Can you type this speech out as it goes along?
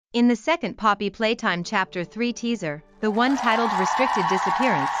In the second Poppy Playtime Chapter 3 teaser, the one titled Restricted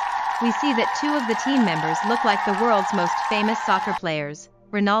Disappearance, we see that two of the team members look like the world's most famous soccer players,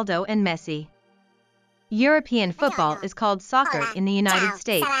 Ronaldo and Messi. European football is called soccer in the United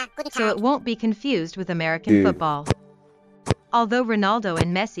States, so it won't be confused with American football. Although Ronaldo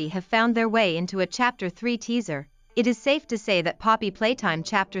and Messi have found their way into a Chapter 3 teaser, it is safe to say that Poppy Playtime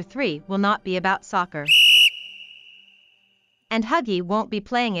Chapter 3 will not be about soccer. And Huggy won't be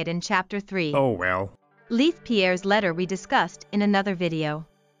playing it in Chapter 3. Oh well. Leith Pierre's letter we discussed in another video.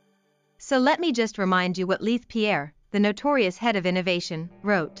 So let me just remind you what Leith Pierre, the notorious head of innovation,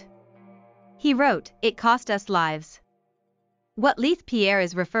 wrote. He wrote, "It cost us lives." What Leith Pierre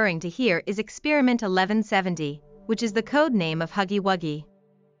is referring to here is Experiment 1170, which is the code name of Huggy Wuggy.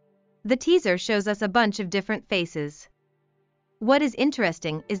 The teaser shows us a bunch of different faces. What is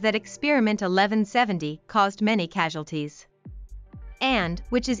interesting is that Experiment 1170 caused many casualties. And,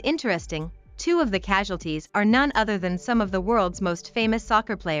 which is interesting, two of the casualties are none other than some of the world's most famous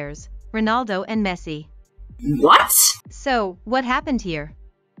soccer players, Ronaldo and Messi. What? So, what happened here?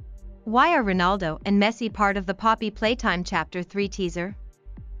 Why are Ronaldo and Messi part of the Poppy Playtime Chapter 3 teaser?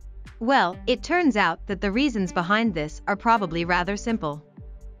 Well, it turns out that the reasons behind this are probably rather simple.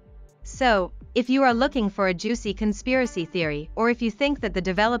 So, if you are looking for a juicy conspiracy theory, or if you think that the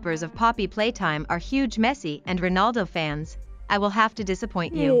developers of Poppy Playtime are huge Messi and Ronaldo fans, I will have to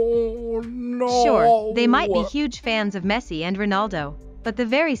disappoint you. Oh, no. Sure, they might be huge fans of Messi and Ronaldo, but the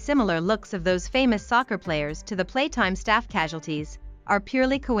very similar looks of those famous soccer players to the Playtime staff casualties are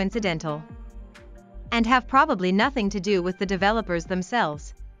purely coincidental. And have probably nothing to do with the developers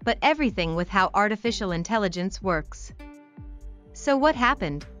themselves, but everything with how artificial intelligence works. So what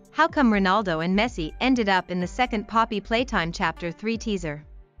happened? How come Ronaldo and Messi ended up in the second Poppy Playtime Chapter 3 teaser?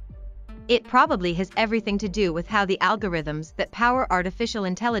 It probably has everything to do with how the algorithms that power artificial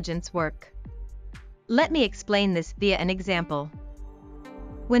intelligence work. Let me explain this via an example.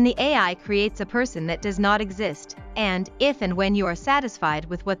 When the AI creates a person that does not exist, and if and when you are satisfied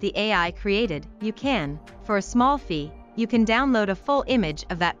with what the AI created, you can, for a small fee, you can download a full image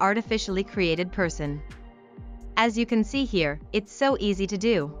of that artificially created person. As you can see here, it's so easy to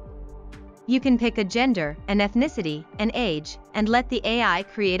do. You can pick a gender, an ethnicity, an age, and let the AI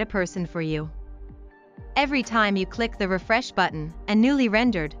create a person for you. Every time you click the refresh button, a newly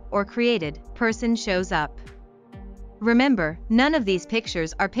rendered, or created, person shows up. Remember, none of these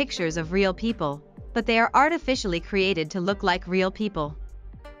pictures are pictures of real people, but they are artificially created to look like real people.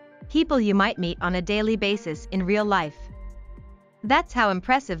 People you might meet on a daily basis in real life. That's how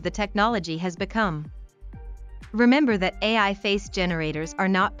impressive the technology has become. Remember that AI face generators are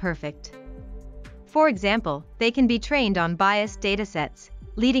not perfect. For example, they can be trained on biased datasets,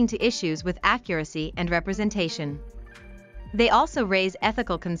 leading to issues with accuracy and representation. They also raise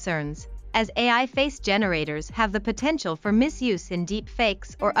ethical concerns, as AI face generators have the potential for misuse in deep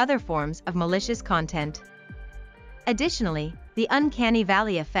fakes or other forms of malicious content. Additionally, the uncanny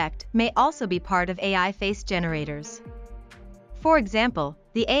valley effect may also be part of AI face generators. For example,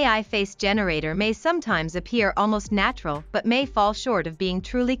 the AI face generator may sometimes appear almost natural but may fall short of being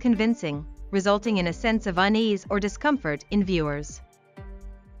truly convincing, resulting in a sense of unease or discomfort in viewers.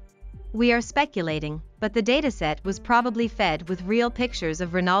 We are speculating, but the dataset was probably fed with real pictures of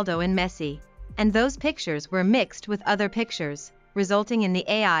Ronaldo and Messi, and those pictures were mixed with other pictures, resulting in the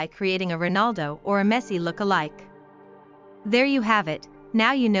AI creating a Ronaldo or a Messi look-alike. There you have it.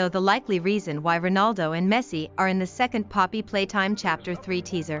 Now you know the likely reason why Ronaldo and Messi are in the second Poppy Playtime Chapter 3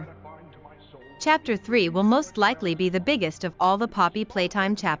 teaser. Chapter 3 will most likely be the biggest of all the Poppy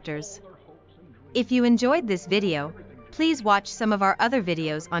Playtime chapters. If you enjoyed this video, please watch some of our other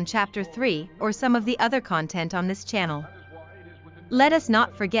videos on Chapter 3 or some of the other content on this channel. Let us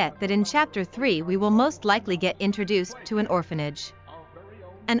not forget that in Chapter 3 we will most likely get introduced to an orphanage.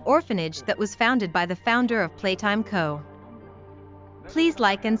 An orphanage that was founded by the founder of Playtime Co. Please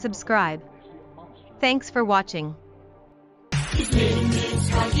like and subscribe. Thanks for watching. His name is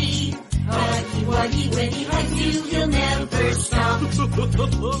Huggy. Huggy Wuggy, when he hugs you, he'll never stop.